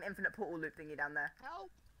doing like an infinite portal loop thingy down there. Help!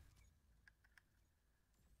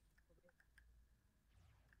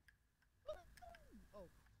 Oh.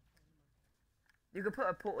 You could put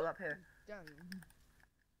a portal up here. Damn.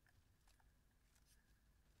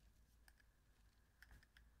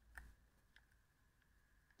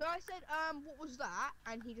 So I said, what was that?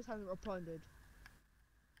 And he just hasn't responded.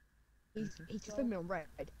 He's just been me on red.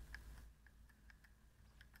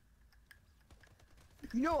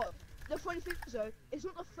 You know what? The funny thing is though, it's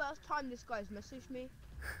not the first time this guy's messaged me.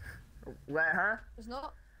 Where, huh? It's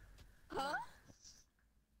not. Huh?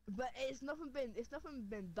 But it's nothing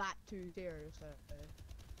been that too serious. So.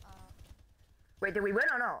 Wait, did we win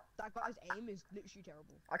or not? That guy's aim is literally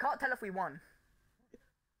terrible. I can't tell if we won.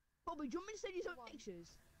 Bobby, do you want me to send you some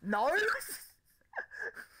pictures? No!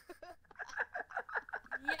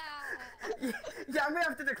 Yeah. Yeah, I'm gonna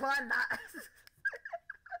have to decline that.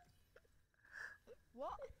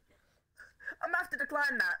 What? I'm gonna have to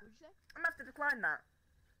decline that. What'd you say? I'm gonna have to decline that.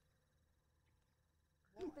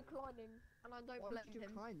 He's declining, and I don't Why blame would you him.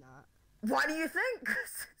 decline that? Why do you think?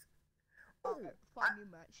 Oh, Ooh, fine, new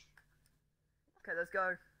match. Okay, let's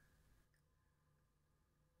go.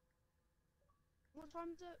 What time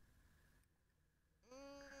is it?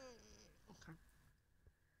 Okay.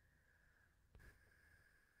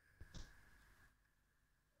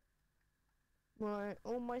 Right,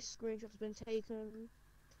 all my screenshots have been taken.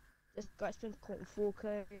 This guy's been caught in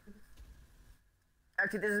 4K.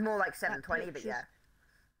 Actually, this is more like 720, but yeah.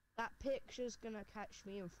 That picture's gonna catch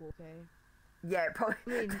me in 4K. Yeah, probably.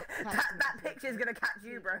 I mean, that picture's gonna catch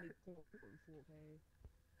you, bro.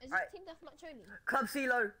 Is Right. this team deathmatch only? Club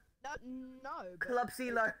CeeLo. No, but Club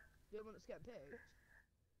CeeLo. the one that's getting picked.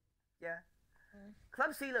 Yeah.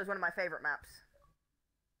 Club CeeLo is one of my favorite maps.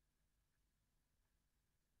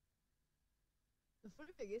 The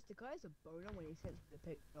funny thing is, the guy's a boner when he sends me the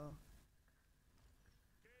picture.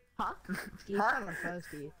 Huh? He's Huh? kind of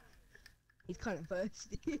thirsty. He's kind of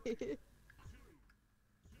thirsty.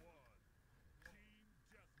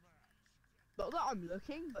 Not that I'm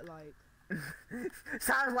looking, but like,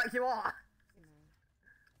 Sounds like you are. you know.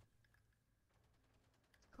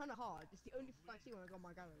 It's kind of hard. It's the only thing I see when I go on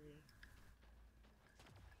my gallery.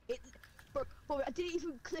 Bro, I didn't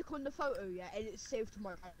even click on the photo yet, and it's saved to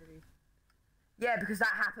my gallery. Yeah, because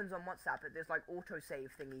that happens on WhatsApp. There's like auto-save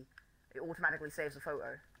thingy. It automatically saves the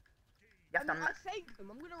photo. You have I to mean, I saved him.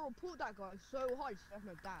 I'm gonna report that guy so hard. He has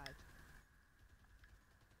no dad.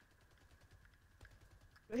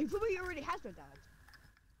 But he probably already has no dad.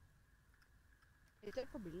 His dad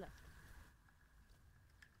probably left.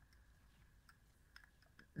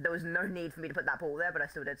 There was no need for me to put that ball there, but I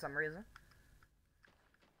still did some reason.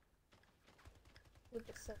 We'll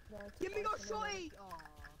just sit there to Give me your wait for him. shotty! Aww.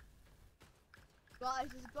 Guys,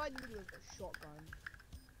 there's a guy in the middle with a shotgun.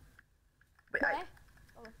 Wait, Where?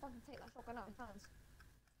 Oh, fucking take that shotgun out of his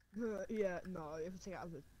hands. Yeah, no, you have to take it out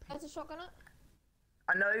of the There's a shotgun out?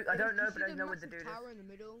 I know, I don't know, You but see I the know what to massive do this. tower in the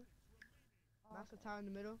middle? Oh, Massive tower in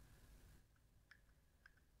the middle?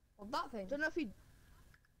 well, that thing. Don't know if he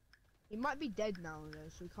might be dead now though,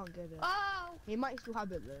 so we can't get it. Oh! He might still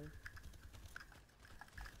have it though.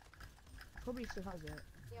 Probably still has it.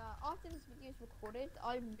 Yeah, after this video is recorded,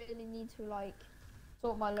 I really need to, like,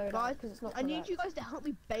 sort my load out, Guys, because it's not I need correct. you guys to help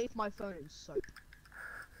me bathe my phone in soap.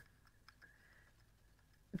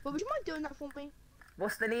 But would you mind doing that for me?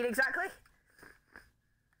 What's the need exactly?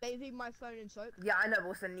 Bathing my phone in soap? Yeah, I know, but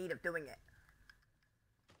what's the need of doing it?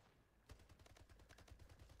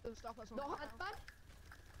 The stuff that's on Not my as phone. bad?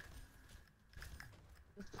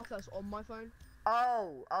 The stuff that's on my phone?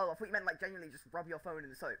 Oh, I thought you meant like genuinely just rub your phone in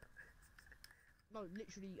the soap. No,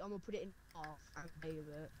 literally, I'm gonna put it in half and bathe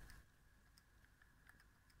it.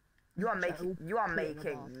 You are So, making put it in a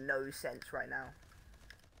making bath. no sense right now.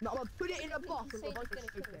 No, I'm gonna put it in a Think bath he's with a saying bunch he's of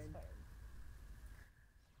gonna kill soap his in. phone.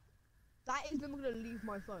 That is never gonna leave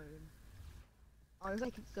my phone. I was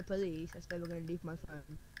like, it's the police. That's never gonna leave my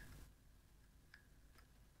phone.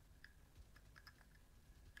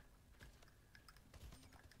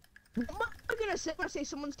 What am I gonna say when I say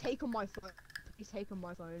someone's taken my phone? He's taken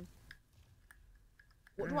my phone.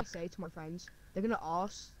 What do I say to my friends? They're gonna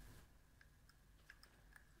ask.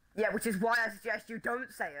 Yeah, which is why I suggest you don't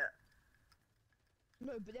say it.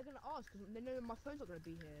 No, but they're gonna ask because they know my phone's not gonna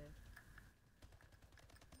be here.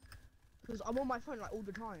 Because I'm on my phone like all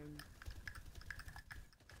the time.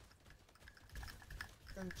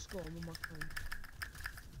 And school, I'm on my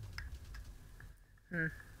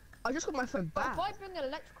phone. I just got my phone But back. if I bring an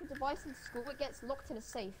electrical device into school, it gets locked in a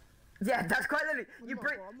safe. Yeah, that's quite literally. Oh You my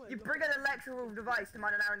bring God, I'm gonna you look bring at an it. electrical device to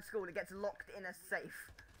mine an hour in school. It gets locked in a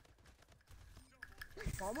safe.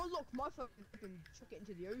 But I'm gonna lock my phone and chuck it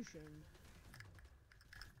into the ocean.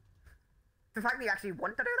 The fact that you actually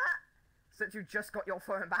want to do that, since you just got your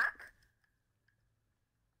phone back.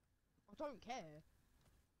 I don't care.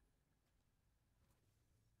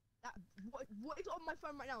 That what is on my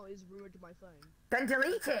phone right now is ruined my phone. Then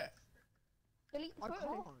delete it. Delete the I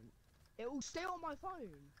photo. can't. It will stay on my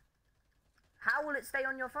phone. How will it stay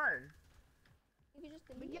on your phone? You can just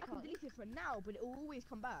I delete mean, yeah, I can it. delete it for now, but it will always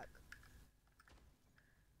come back.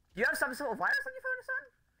 Do you have some sort of virus on your phone or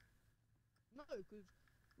something? No, because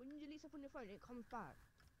when you delete stuff on your phone, it comes back.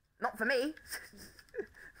 Not for me.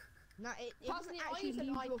 Now it doesn't Personally, I actually use an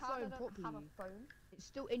leave your iPad. I phone don't properly. have a phone. It's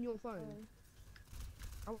still in your phone.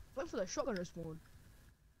 I went for the shotgun respawn.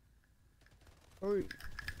 3,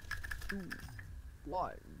 2,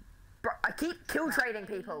 1. Bro, I keep kill trading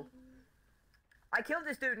people. I killed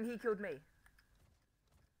this dude and he killed me.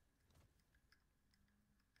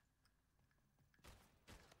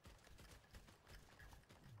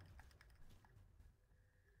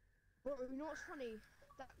 Bro, you know what's funny?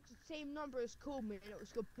 That same number has called me and it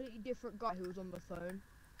was a completely different guy who was on the phone.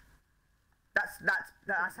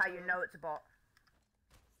 That's how you know it's a bot.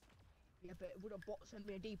 Yeah, but would a bot send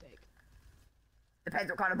me a D-pic?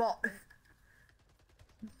 Depends what kind of bot.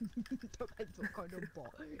 Depends what kind of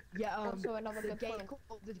bot. Yeah, Also another the good gay,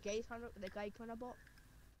 point. the gay kind of bot.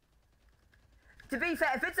 To be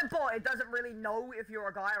fair, if it's a bot, it doesn't really know if you're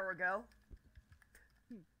a guy or a girl.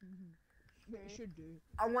 Yeah, it should do.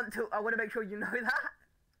 I want to make sure you know that.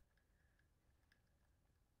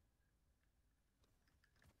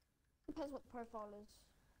 Depends what the profile is.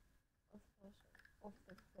 Of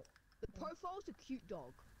the The profile's a cute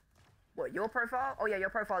dog. What, your profile? Oh yeah, your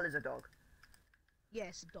profile is a dog.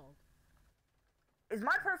 Yes, a dog. Is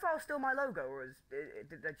my profile still my logo, or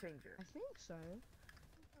did they change it? I think so.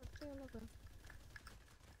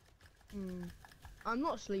 I'm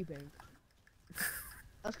not sleeping.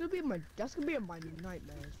 That's gonna be in my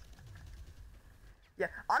nightmares. Yeah,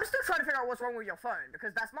 I'm still trying to figure out what's wrong with your phone,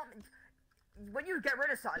 because that's not... When you get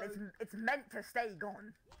rid of something, it's meant to stay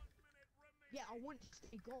gone. Yeah, I want it to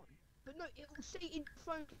stay gone. But no, it will stay in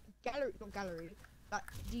phone gallery, not gallery. Like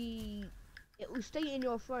it will stay in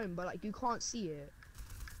your phone, but like you can't see it.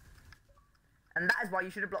 And that is why you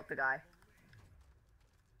should have blocked the guy.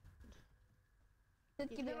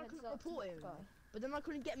 Did Yeah, give then it I a couldn't heads up report to him. the guy. But then I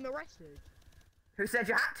couldn't get him arrested. Who said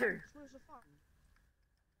you had to? Where's the fun?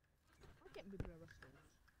 I get people arrested.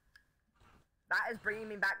 That is bringing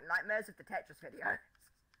me back nightmares of the Tetris video.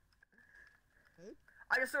 Who?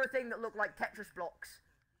 I just saw a thing that looked like Tetris blocks,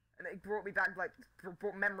 and it brought me back, like,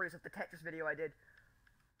 brought memories of the Tetris video I did.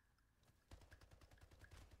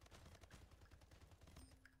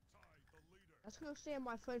 That's gonna stay on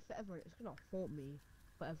my phone forever. It's gonna haunt me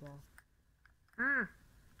forever. Hmm.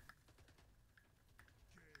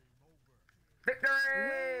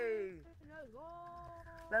 Victory!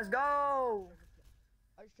 Let's go!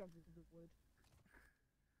 I just jumped into the wood.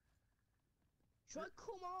 Should I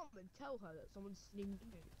call mom and tell her that someone's sending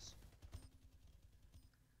nudes?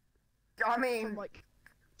 I mean, Some like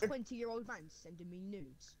 20-year-old man sending me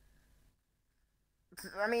nudes.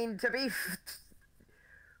 to be...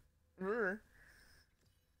 Ugh.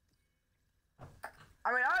 I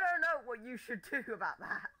don't know what you should do about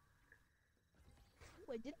that.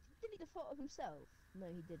 Wait, did he get a photo of himself? No,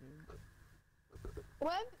 he didn't.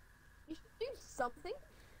 Well, you should do something.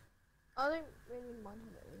 I don't really mind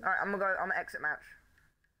it. Alright, I'm gonna exit match.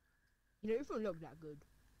 You know, if don't look that good.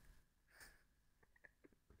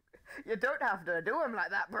 You don't have to do him like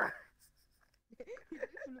that, bro. He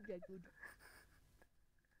doesn't look that good.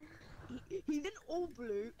 He's in all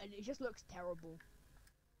blue, and it just looks terrible.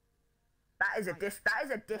 That is a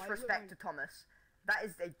Like, disrespect to Thomas. That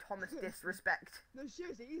is a Thomas disrespect. No,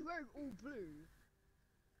 seriously, he's wearing all blue.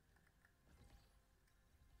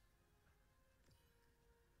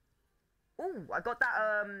 Oh, I got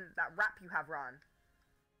that that rap you have, Ron.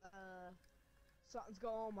 Something's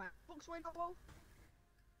going on my books right now, bro.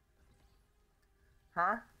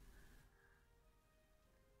 Huh?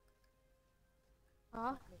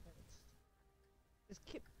 Huh? Just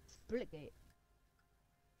keep Splitgate.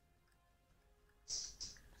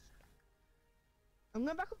 I'm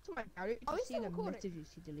going back up to my gallery Are we to see still the recording?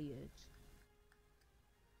 messages he deleted.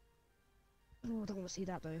 Oh, I don't want to see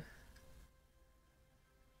that though.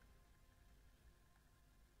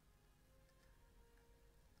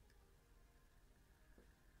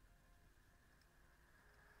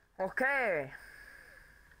 Okay.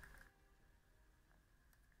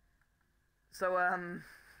 So,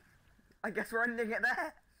 I guess we're ending it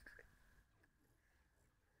there.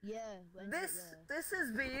 Yeah. This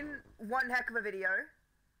has been one heck of a video.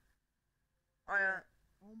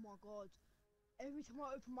 Oh my god. Every time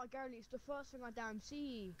I open my gallery, it's the first thing I damn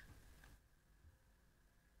see.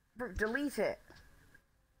 Bro, delete it.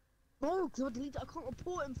 No, because I deleted it, I can't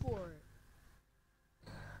report him for it.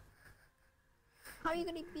 How are you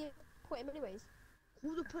gonna be put him anyways?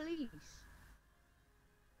 Call the police.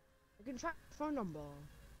 I can track the phone number.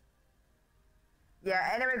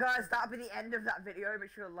 Yeah, anyway guys, that'll be the end of that video.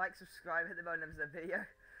 Make sure to like, subscribe, hit the bell numbers of the video.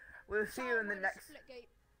 We'll see you in the next... Splitgate.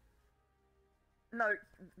 No,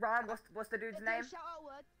 Ryan, what's the dude's name? The shout out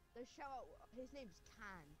word. The shout out. His name's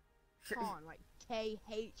Can. Sh Khan, like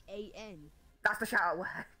Khan. That's the shout out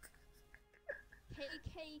word.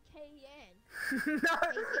 KKKN. No,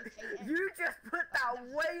 you just put that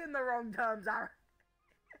way in the wrong terms, Aaron.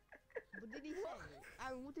 What did he say?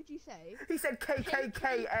 Aaron, what did you say? He said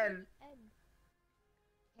KKKN.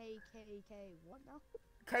 KKK what now?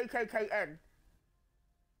 KKKN.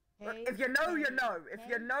 If you know, you know. If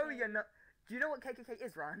you know, you know. Do you know what KKK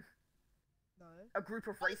is, Ryan? No. A group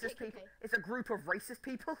of What is racist KKK? people. It's a group of racist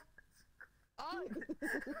people. Oh.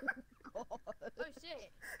 God. Oh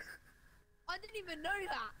shit. I didn't even know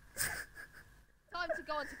that. Time to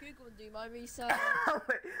go onto Google and do my research. Well,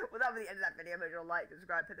 that'll be the end of that video. Make sure to like,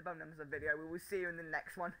 subscribe, hit the bell numbers of the video. We will see you in the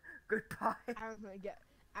next one. Goodbye.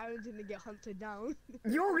 Aaron's gonna get hunted down.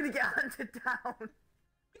 You're gonna get hunted down.